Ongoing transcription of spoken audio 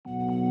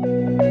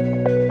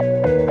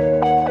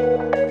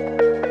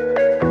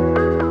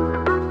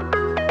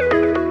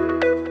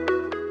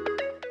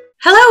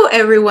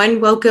everyone.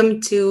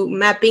 Welcome to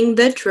Mapping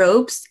the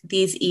Tropes.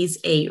 This is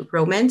a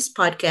romance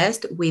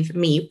podcast with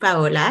me,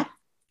 Paola.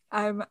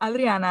 I'm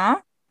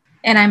Adriana.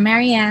 And I'm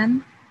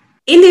Marianne.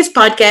 In this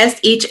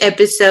podcast, each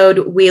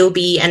episode will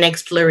be an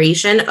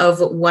exploration of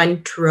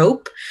one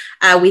trope,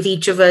 with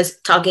each of us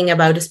talking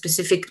about a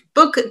specific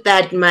book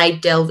that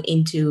might delve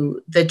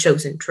into the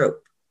chosen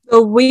trope.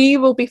 So we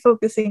will be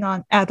focusing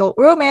on adult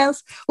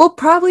romance. We'll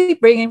probably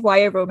bring in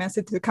YA romance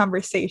into the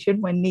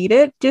conversation when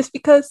needed, just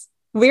because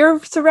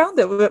we're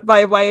surrounded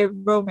by YA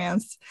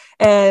romance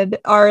and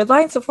our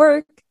lines of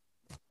work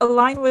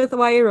align with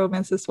YA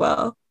romance as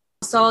well.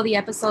 So the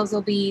episodes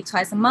will be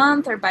twice a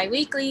month or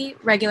bi-weekly.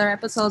 Regular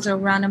episodes will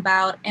run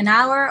about an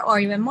hour or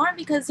even more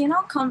because,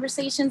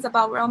 conversations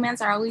about romance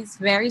are always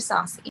very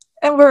saucy.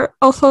 And we're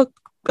also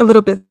a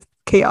little bit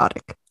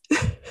chaotic.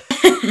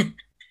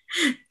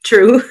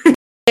 True.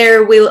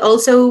 There will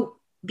also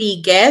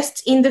be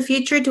guests in the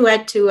future to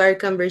add to our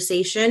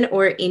conversation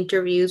or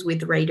interviews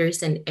with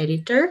writers and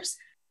editors.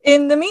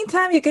 In the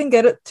meantime, you can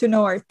get to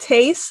know our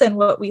tastes and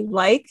what we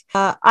like.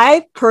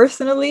 I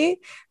personally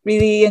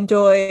really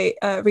enjoy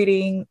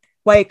reading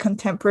YA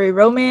contemporary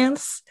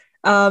romance.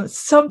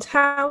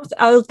 Sometimes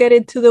I'll get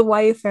into the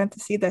YA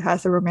fantasy that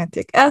has a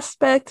romantic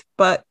aspect,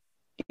 but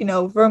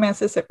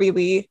romance isn't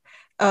really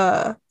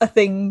a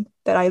thing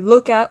that I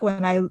look at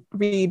when I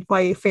read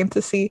YA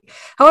fantasy.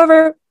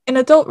 However, in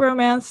adult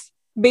romance,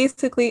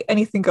 basically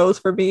anything goes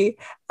for me.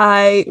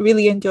 I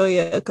really enjoy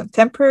a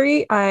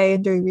contemporary. I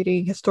enjoy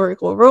reading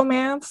historical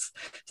romance.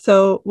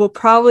 So we'll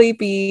probably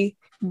be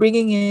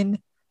bringing in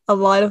a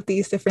lot of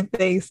these different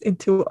things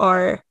into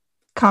our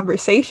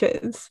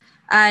conversations.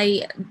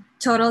 I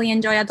totally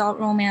enjoy adult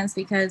romance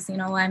because,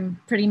 I'm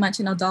pretty much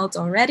an adult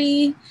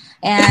already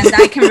and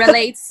I can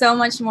relate so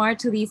much more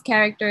to these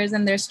characters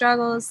and their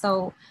struggles.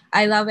 So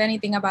I love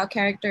anything about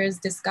characters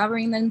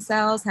discovering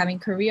themselves, having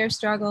career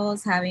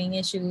struggles, having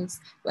issues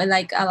with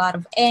like a lot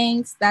of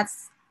angst.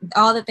 That's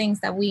all the things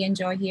that we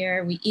enjoy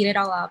here. We eat it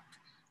all up.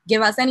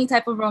 Give us any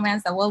type of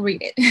romance that we'll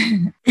read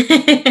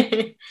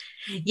it.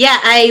 Yeah,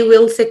 I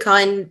will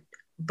second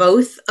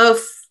both of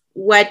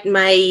what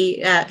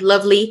my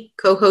lovely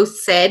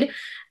co-host said.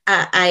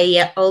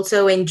 I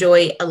also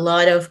enjoy a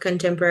lot of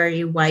contemporary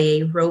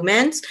YA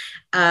romance.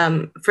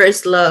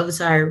 First loves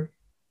are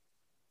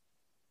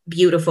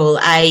beautiful.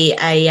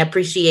 I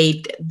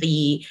appreciate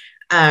the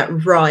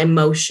raw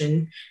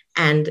emotion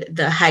and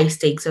the high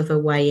stakes of a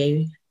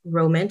YA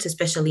romance,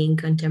 especially in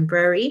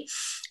contemporary.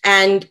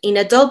 And in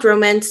adult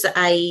romance,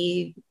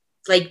 I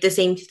like the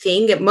same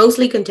thing,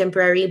 mostly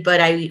contemporary,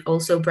 but I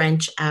also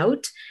branch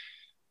out.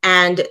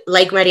 And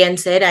like Marianne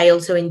said, I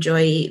also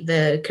enjoy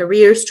the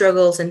career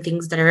struggles and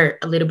things that are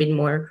a little bit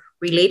more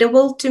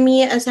relatable to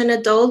me as an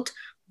adult,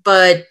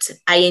 but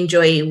I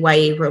enjoy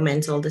YA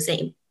romance all the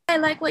same. I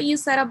like what you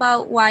said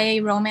about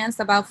YA romance,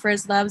 about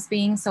first loves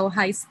being so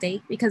high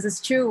stake, because it's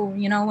true.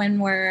 When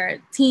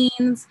we're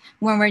teens,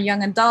 when we're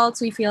young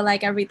adults, we feel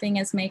like everything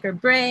is make or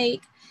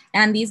break.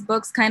 And these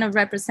books kind of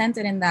represent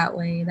it in that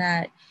way,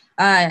 that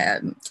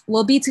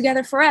we'll be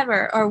together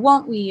forever, or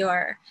won't we?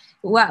 Or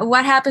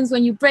what happens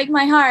when you break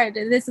my heart?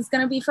 This is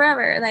going to be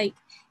forever. Like,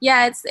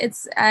 yeah,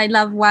 it's I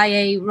love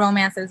YA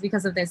romances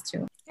because of this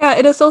too. Yeah,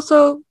 it is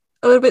also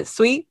a little bit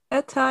sweet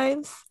at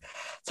times.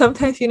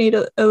 Sometimes you need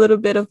a little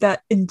bit of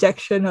that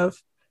injection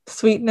of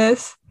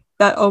sweetness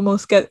that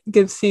almost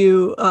gives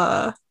you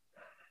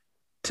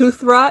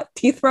teeth rot.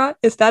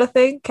 Is that a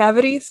thing?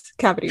 Cavities.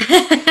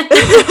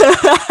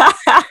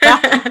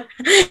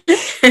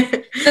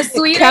 The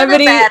sweeter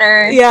the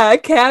better. Yeah,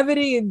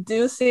 cavity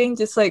inducing,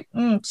 just like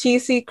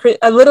cheesy,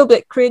 a little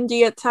bit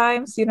cringy at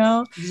times,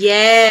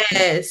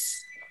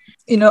 Yes.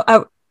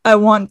 I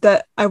want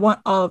that. I want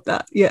all of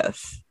that.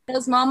 Yes.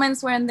 Those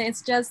moments when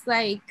it's just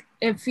like,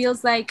 it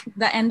feels like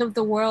the end of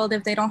the world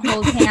if they don't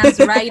hold hands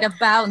right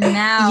about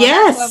now.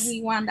 Yes. That's what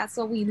we want. That's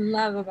what we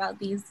love about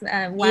these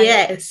YA.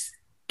 Yes,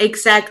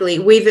 exactly.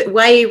 With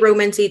YA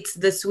romance, it's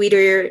the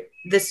sweeter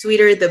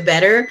the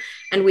better,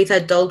 and with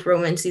adult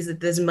romance, is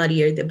the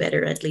muddier the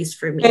better, at least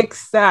for me.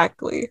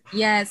 Exactly.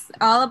 Yes,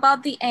 all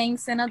about the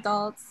angst in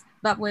adults,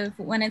 but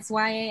when it's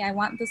YA, I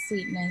want the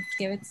sweetness.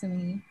 Give it to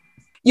me.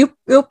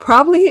 You'll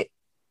probably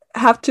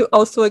have to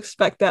also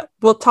expect that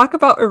we'll talk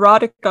about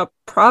erotica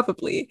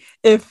probably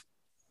if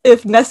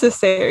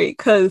necessary,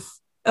 because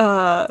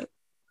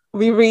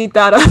we read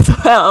that as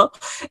well,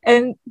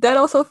 and that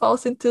also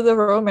falls into the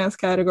romance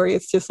category.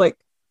 It's just like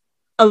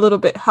a little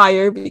bit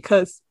higher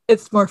because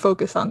it's more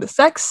focused on the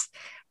sex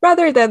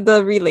rather than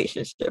the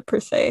relationship per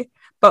se.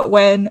 But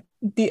when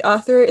the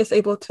author is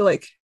able to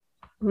like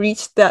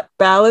reach that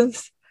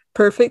balance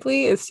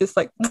perfectly, it's just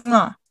like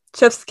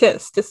chef's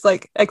kiss, just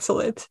like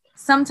excellent.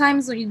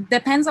 Sometimes it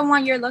depends on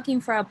what you're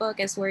looking for. A book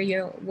is where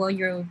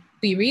you'll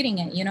be reading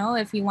it.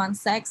 If you want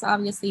sex,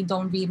 obviously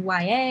don't read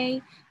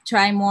YA.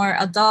 Try more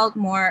adult,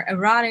 more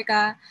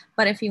erotica.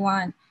 But if you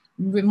want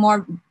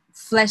more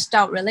fleshed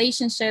out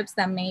relationships,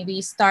 then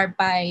maybe start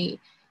by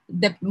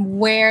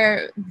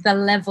where the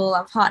level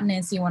of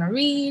hotness you want to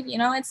read.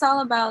 It's all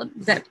about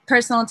the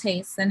personal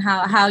taste and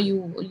how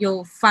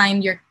you'll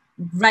find your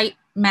right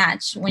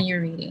match when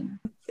you're reading.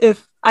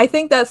 If I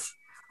think that's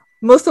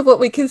most of what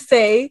we can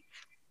say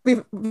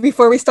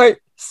before we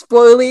start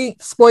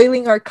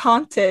spoiling our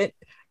content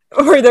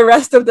or the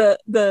rest of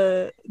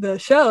the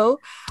show.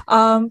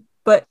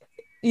 But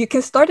you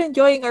can start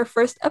enjoying our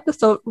first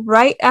episode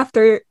right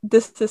after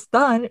this is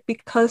done,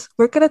 because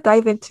we're gonna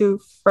dive into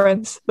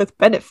Friends with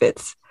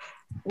Benefits,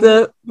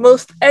 the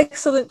most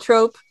excellent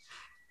trope,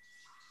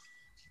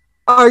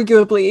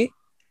 arguably.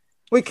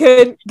 We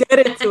can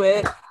get into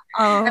it.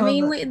 I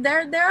mean,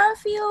 there are a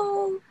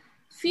few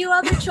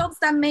other tropes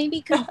that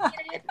maybe could get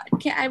it.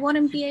 I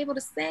wouldn't be able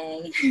to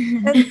say.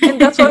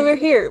 and that's why we're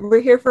here.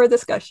 We're here for a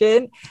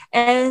discussion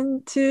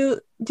and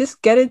to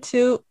just get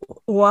into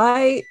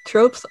why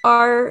tropes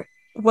are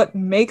what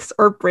makes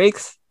or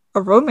breaks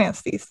a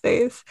romance these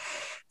days.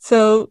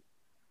 So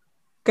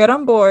get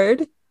on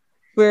board.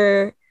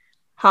 We're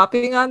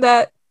hopping on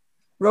that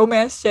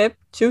romance ship.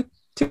 Toot,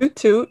 toot,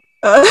 toot.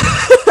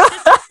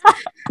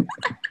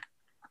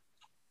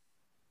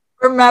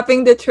 We're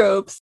mapping the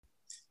tropes.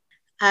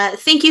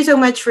 Thank you so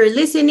much for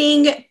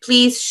listening.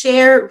 Please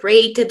share,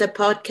 rate the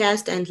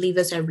podcast, and leave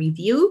us a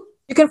review.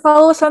 You can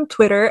follow us on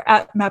Twitter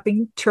at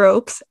Mapping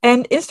Tropes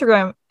and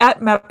Instagram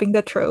at Mapping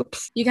the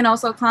Tropes. You can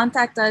also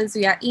contact us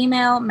via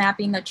email,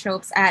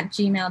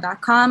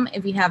 mappingthetropes@gmail.com,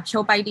 if you have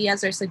trope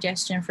ideas or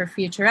suggestions for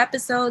future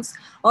episodes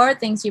or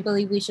things you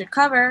believe we should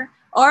cover,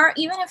 or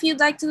even if you'd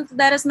like to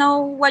let us know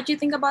what you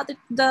think about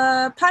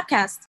the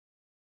podcast.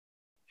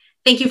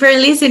 Thank you for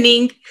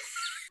listening.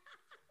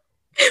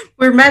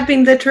 We're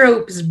mapping the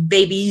tropes,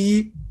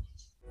 baby.